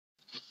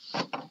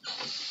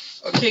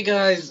Okay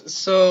guys,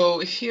 so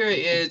here it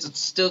is.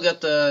 It's still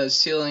got the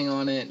ceiling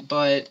on it,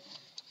 but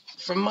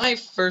from my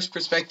first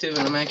perspective,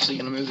 and I'm actually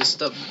going to move this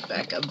stuff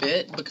back a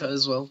bit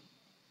because, well,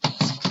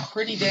 it's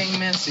pretty dang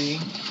messy.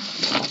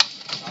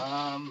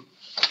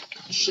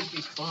 Should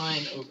be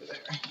fine over there.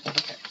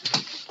 Okay.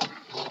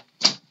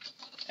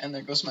 And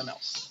there goes my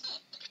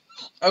mouse.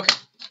 Okay.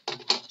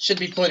 Should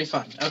be plenty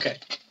fine. Okay.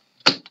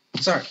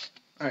 Sorry.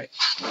 Alright.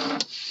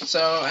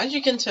 So, as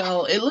you can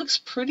tell, it looks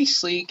pretty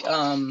sleek.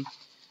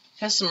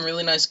 Has some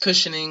really nice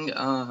cushioning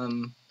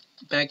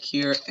back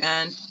here,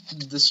 and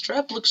the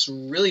strap looks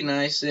really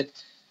nice. It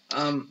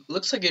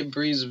looks like it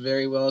breathes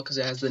very well because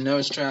it has the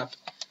nose strap.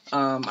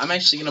 I'm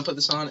actually going to put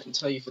this on and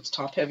tell you if it's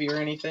top heavy or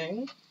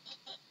anything.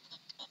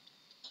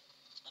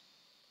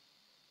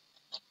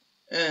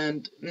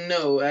 And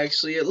no,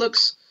 actually, it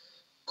looks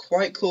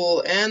quite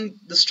cool, and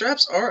the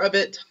straps are a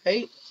bit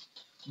tight,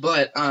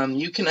 but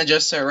you can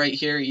adjust that right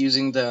here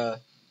using the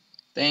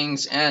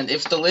things, and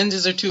if the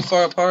lenses are too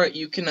far apart,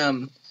 you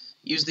can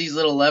use these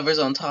little levers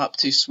on top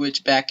to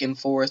switch back and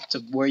forth to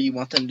where you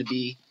want them to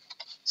be.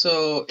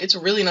 So it's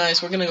really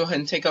nice. We're going to go ahead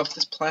and take off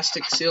this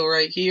plastic seal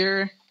right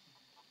here.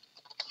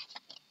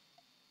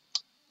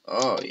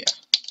 Oh yeah.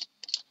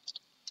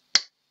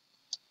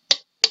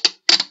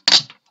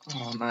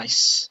 Oh,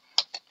 nice.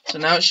 So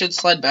now it should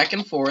slide back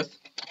and forth.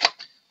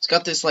 It's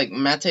got this like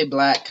matte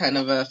black kind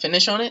of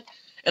finish on it.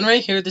 And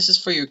right here, this is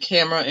for your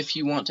camera if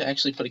you want to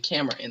actually put a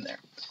camera in there.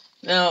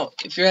 Now,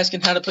 if you're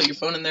asking how to put your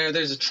phone in there,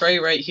 there's a tray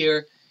right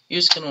here. You're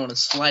just going to want to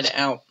slide it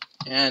out.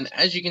 And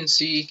as you can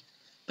see,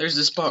 there's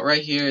this spot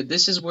right here.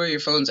 This is where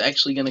your phone's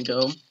actually going to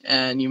go.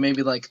 And you may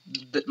be like,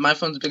 my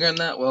phone's bigger than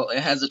that. Well,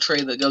 it has a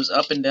tray that goes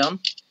up and down.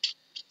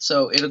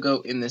 So it'll go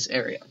in this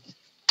area.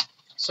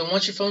 So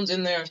once your phone's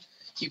in there,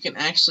 you can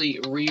actually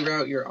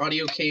reroute your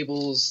audio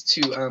cables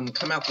to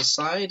come out the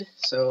side.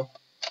 So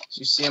as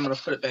you see, I'm going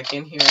to put it back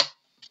in here.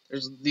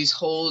 There's these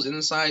holes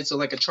inside, so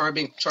like a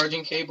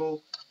charging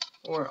cable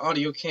or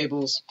audio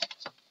cables.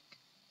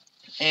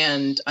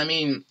 And I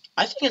mean,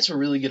 I think it's a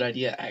really good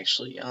idea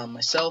actually.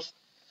 Myself,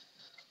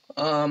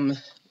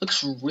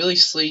 looks really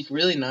sleek,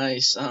 really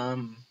nice.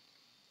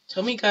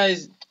 Tell me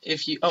guys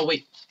if you, oh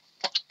wait,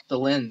 the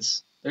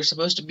lens. They're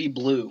supposed to be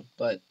blue,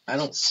 but I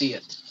don't see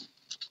it.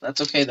 That's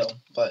okay though.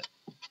 But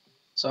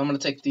so I'm gonna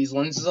take these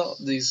lenses off,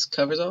 these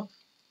covers off.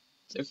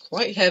 They're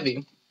quite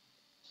heavy.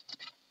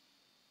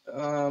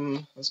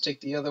 Let's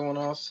take the other one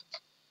off.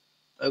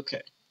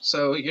 Okay,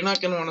 so you're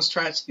not gonna want to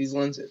scratch these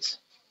lenses.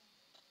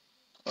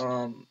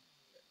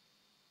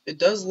 It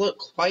does look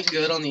quite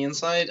good on the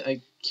inside.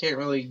 I can't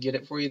really get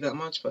it for you that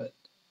much, but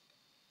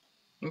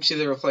you can see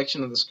the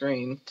reflection of the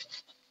screen.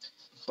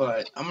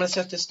 But I'm gonna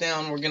set this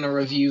down. We're gonna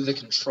review the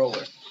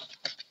controller.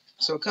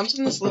 So it comes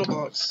in this little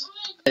box.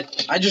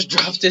 I just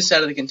dropped this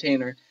out of the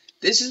container.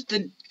 This is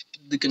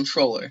the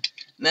controller.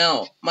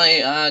 Now,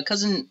 my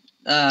cousin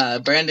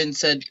Brandon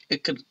said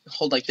it could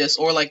hold like this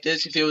or like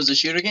this if it was a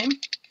shooter game.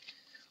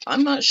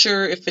 I'm not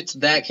sure if it's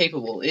that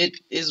capable. It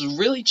is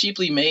really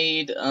cheaply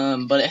made,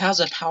 but it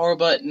has a power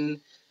button,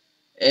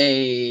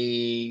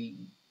 a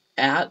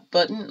at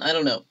button, I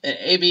don't know, an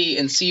A, B,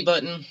 and C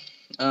button.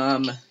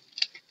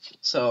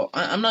 So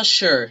I'm not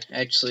sure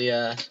actually.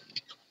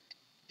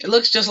 It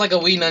looks just like a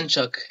Wii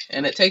nunchuck,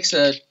 and it takes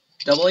a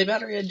AA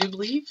battery, I do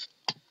believe.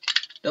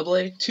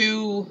 AA,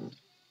 two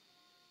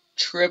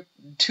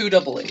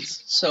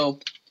AA's. So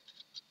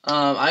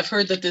I've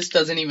heard that this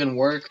doesn't even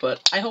work,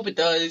 but I hope it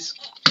does.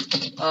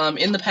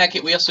 In the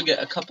packet, we also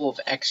get a couple of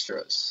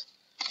extras.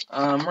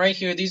 Right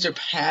here, these are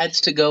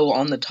pads to go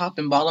on the top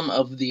and bottom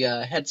of the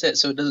headset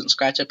so it doesn't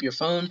scratch up your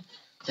phone.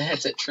 The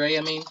headset tray,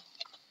 I mean.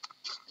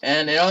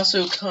 And it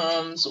also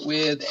comes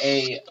with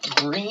a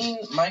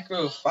green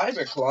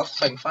microfiber cloth,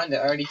 if I can find it.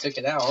 I already took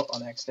it out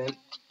on accident.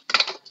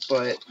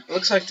 But it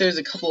looks like there's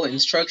a couple of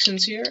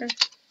instructions here.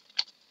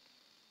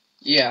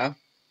 Yeah.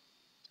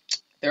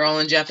 They're all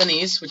in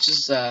Japanese, which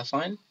is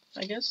fine,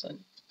 I guess.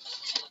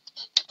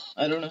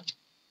 I don't know.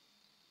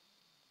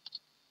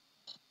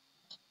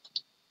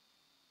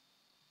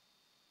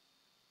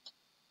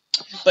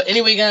 But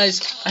anyway,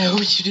 guys, I hope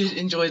you did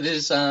enjoy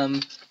this.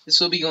 This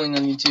will be going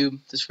on YouTube,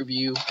 this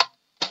review.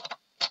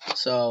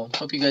 So,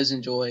 hope you guys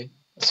enjoy.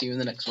 I'll see you in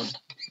the next one.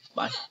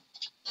 Bye.